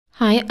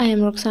Hi, I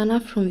am Roxana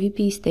from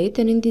VP State,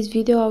 and in this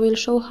video I will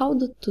show how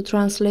to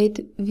translate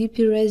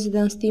VP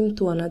residence theme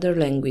to another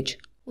language.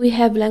 We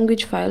have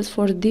language files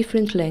for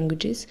different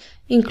languages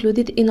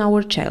included in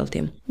our child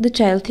theme. The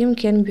child theme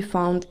can be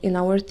found in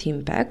our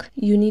theme pack.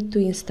 You need to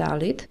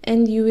install it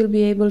and you will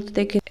be able to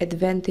take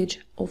advantage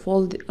of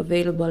all the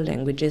available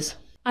languages.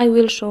 I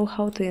will show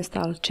how to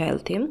install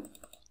child theme.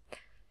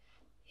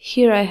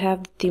 Here I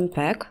have the theme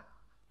pack.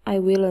 I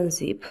will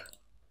unzip.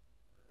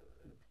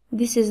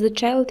 This is the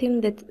child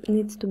theme that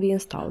needs to be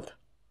installed.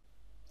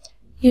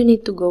 You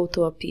need to go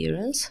to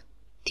Appearance,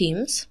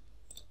 Themes,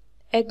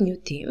 Add New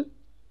Theme,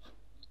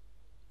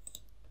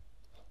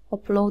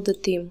 upload the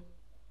theme.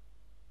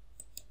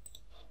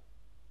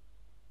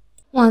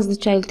 Once the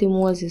child theme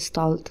was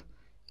installed,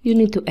 you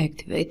need to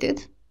activate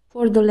it.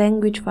 For the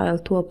language file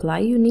to apply,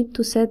 you need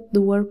to set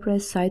the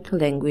WordPress site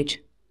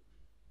language.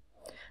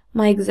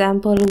 My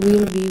example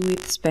will be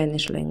with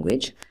Spanish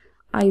language.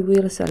 I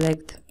will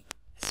select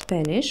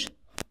Spanish.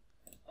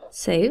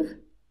 Save.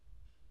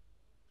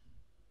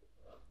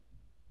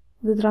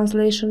 The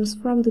translations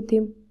from the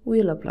theme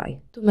will apply.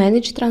 To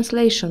manage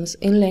translations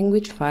in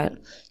language file,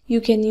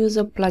 you can use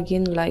a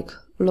plugin like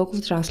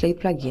Loco Translate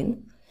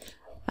plugin.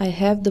 I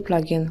have the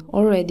plugin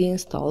already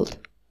installed.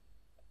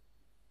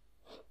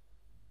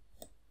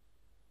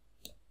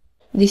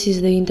 This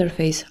is the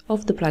interface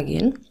of the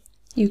plugin.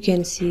 You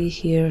can see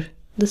here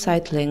the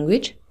site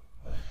language,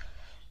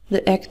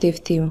 the active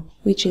theme,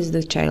 which is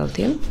the child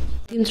theme.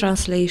 Theme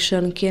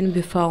translation can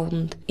be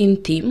found in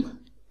Theme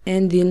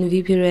and in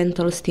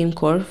WPRentals Theme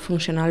Core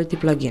functionality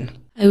plugin.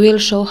 I will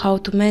show how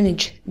to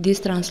manage this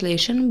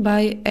translation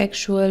by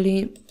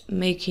actually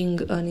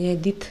making an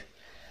edit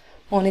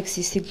on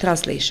existing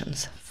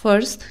translations.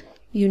 First,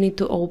 you need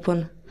to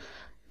open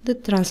the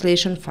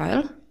translation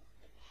file.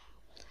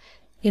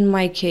 In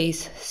my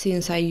case,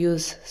 since I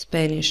use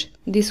Spanish,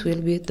 this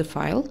will be the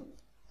file.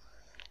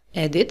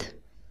 Edit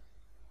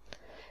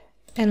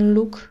and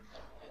look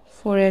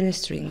for any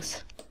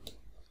strings.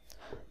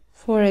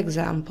 For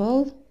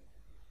example,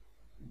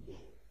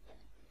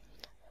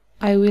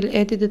 I will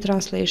edit the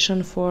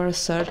translation for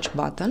search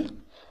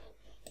button.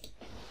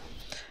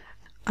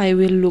 I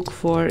will look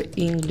for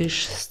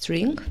English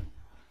string,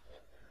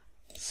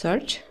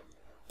 search.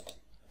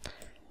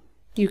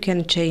 You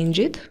can change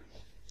it.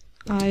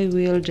 I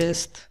will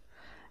just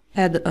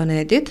add an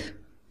edit,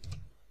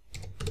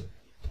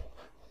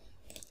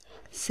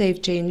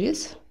 save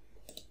changes.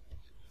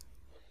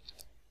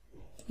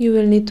 You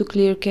will need to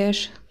clear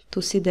cache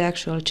to see the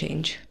actual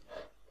change.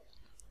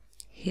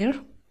 Here.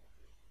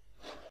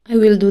 I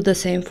will do the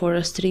same for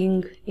a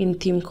string in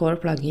Theme Core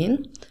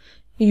plugin.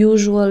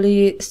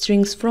 Usually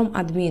strings from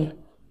admin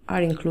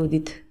are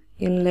included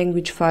in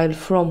language file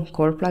from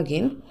core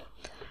plugin.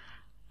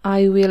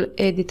 I will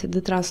edit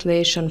the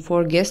translation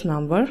for guest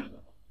number.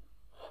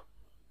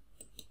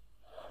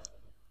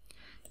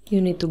 You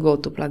need to go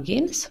to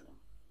plugins,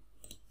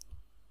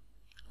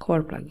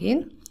 core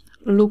plugin,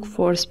 look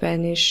for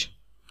Spanish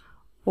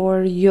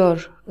or your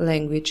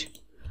language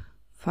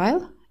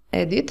file,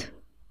 edit,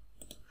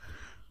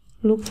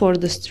 look for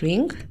the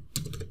string,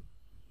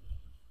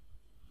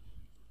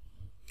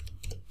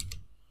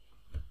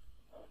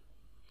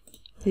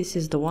 this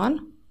is the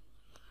one.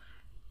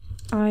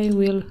 I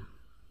will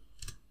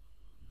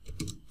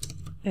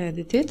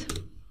edit it,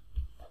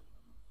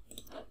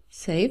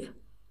 save,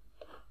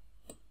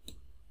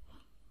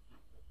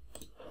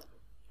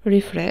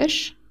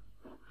 refresh,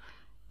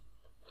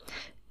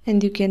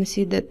 and you can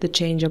see that the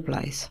change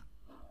applies.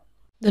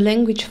 The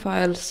language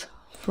files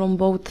from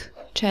both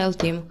child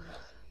theme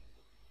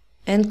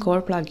and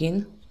core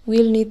plugin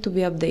will need to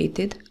be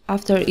updated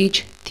after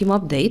each theme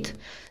update.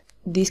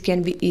 This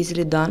can be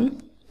easily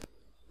done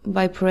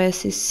by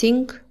pressing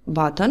sync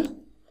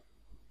button.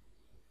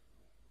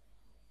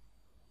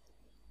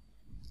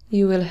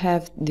 You will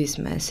have this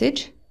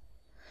message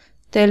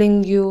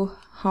telling you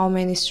how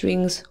many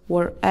strings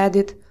were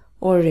added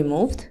or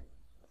removed.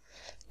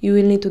 You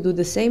will need to do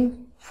the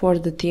same for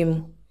the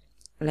theme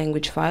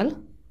language file.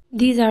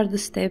 These are the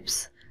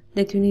steps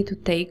that you need to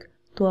take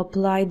to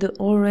apply the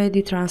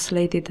already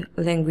translated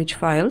language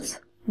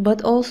files,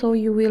 but also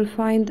you will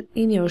find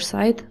in your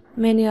site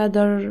many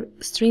other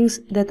strings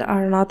that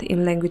are not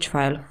in language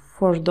file.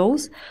 For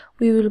those,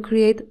 we will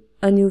create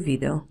a new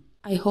video.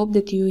 I hope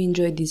that you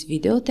enjoyed this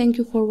video. Thank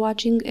you for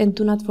watching and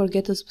do not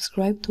forget to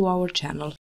subscribe to our channel.